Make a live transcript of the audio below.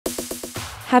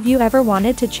Have you ever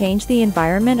wanted to change the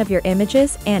environment of your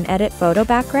images and edit photo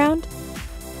background?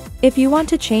 If you want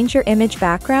to change your image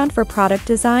background for product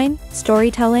design,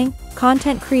 storytelling,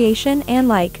 content creation and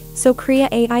so Krea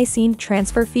AI Scene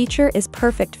Transfer feature is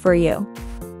perfect for you.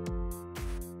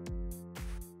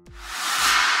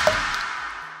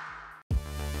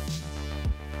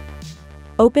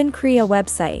 Open Krea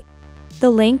website. The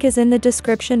link is in the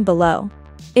description below.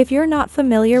 If you're not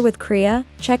familiar with Krea,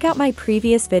 check out my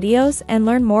previous videos and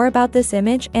learn more about this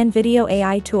image and video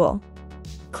AI tool.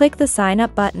 Click the sign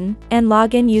up button and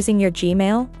log in using your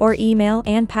Gmail or email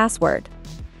and password.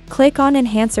 Click on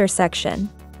Enhancer section.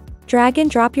 Drag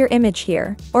and drop your image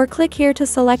here, or click here to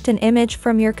select an image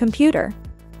from your computer.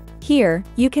 Here,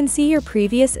 you can see your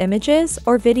previous images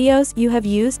or videos you have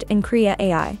used in Krea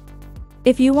AI.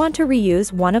 If you want to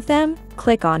reuse one of them,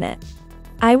 click on it.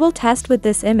 I will test with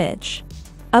this image.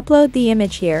 Upload the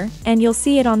image here, and you'll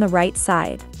see it on the right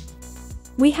side.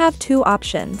 We have two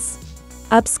options: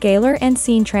 Upscaler and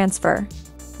Scene Transfer.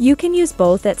 You can use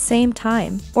both at same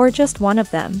time, or just one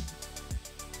of them.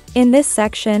 In this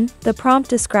section, the prompt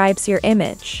describes your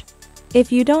image.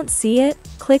 If you don't see it,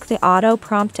 click the auto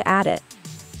prompt to add it.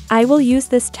 I will use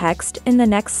this text in the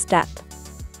next step.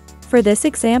 For this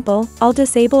example, I'll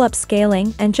disable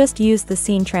upscaling and just use the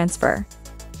scene transfer.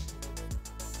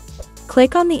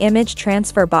 Click on the image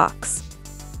transfer box.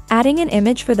 Adding an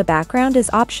image for the background is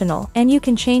optional, and you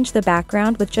can change the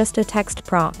background with just a text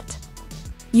prompt.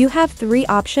 You have three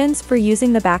options for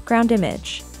using the background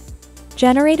image.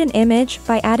 Generate an image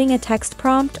by adding a text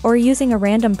prompt or using a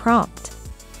random prompt.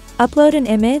 Upload an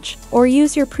image, or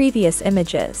use your previous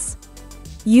images.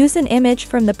 Use an image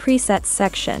from the presets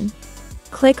section.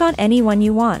 Click on any one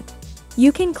you want.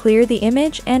 You can clear the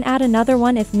image and add another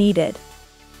one if needed.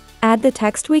 Add the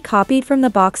text we copied from the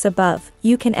box above.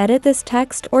 You can edit this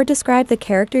text or describe the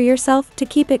character yourself to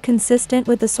keep it consistent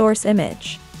with the source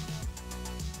image.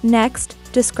 Next,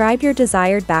 describe your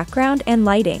desired background and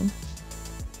lighting.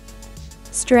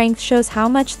 Strength shows how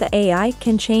much the AI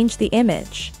can change the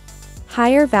image.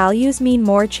 Higher values mean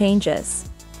more changes.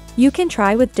 You can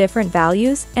try with different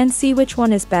values and see which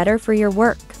one is better for your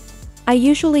work. I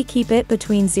usually keep it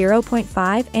between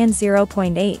 0.5 and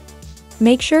 0.8.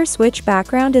 Make sure switch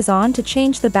background is on to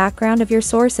change the background of your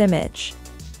source image.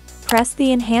 Press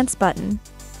the Enhance button.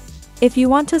 If you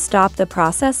want to stop the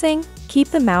processing, keep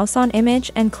the mouse on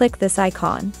image and click this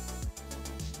icon.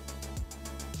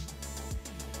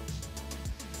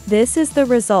 This is the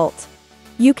result.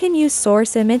 You can use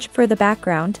source image for the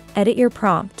background, edit your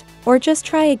prompt, or just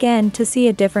try again to see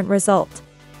a different result.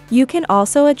 You can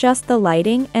also adjust the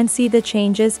lighting and see the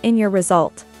changes in your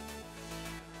result.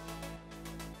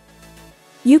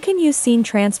 You can use Scene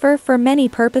Transfer for many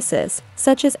purposes,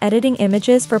 such as editing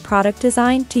images for product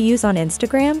design to use on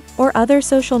Instagram or other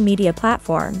social media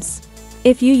platforms.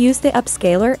 If you use the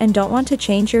upscaler and don't want to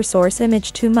change your source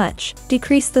image too much,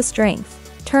 decrease the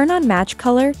strength. Turn on Match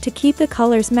Color to keep the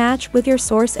colors match with your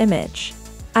source image.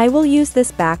 I will use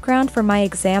this background for my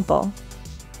example.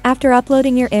 After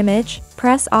uploading your image,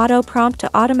 press Auto Prompt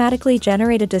to automatically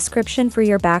generate a description for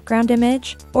your background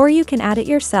image, or you can add it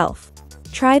yourself.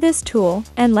 Try this tool,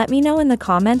 and let me know in the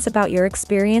comments about your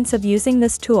experience of using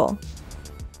this tool.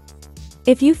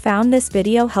 If you found this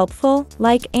video helpful,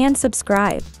 like and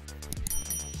subscribe.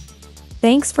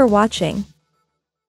 Thanks for watching.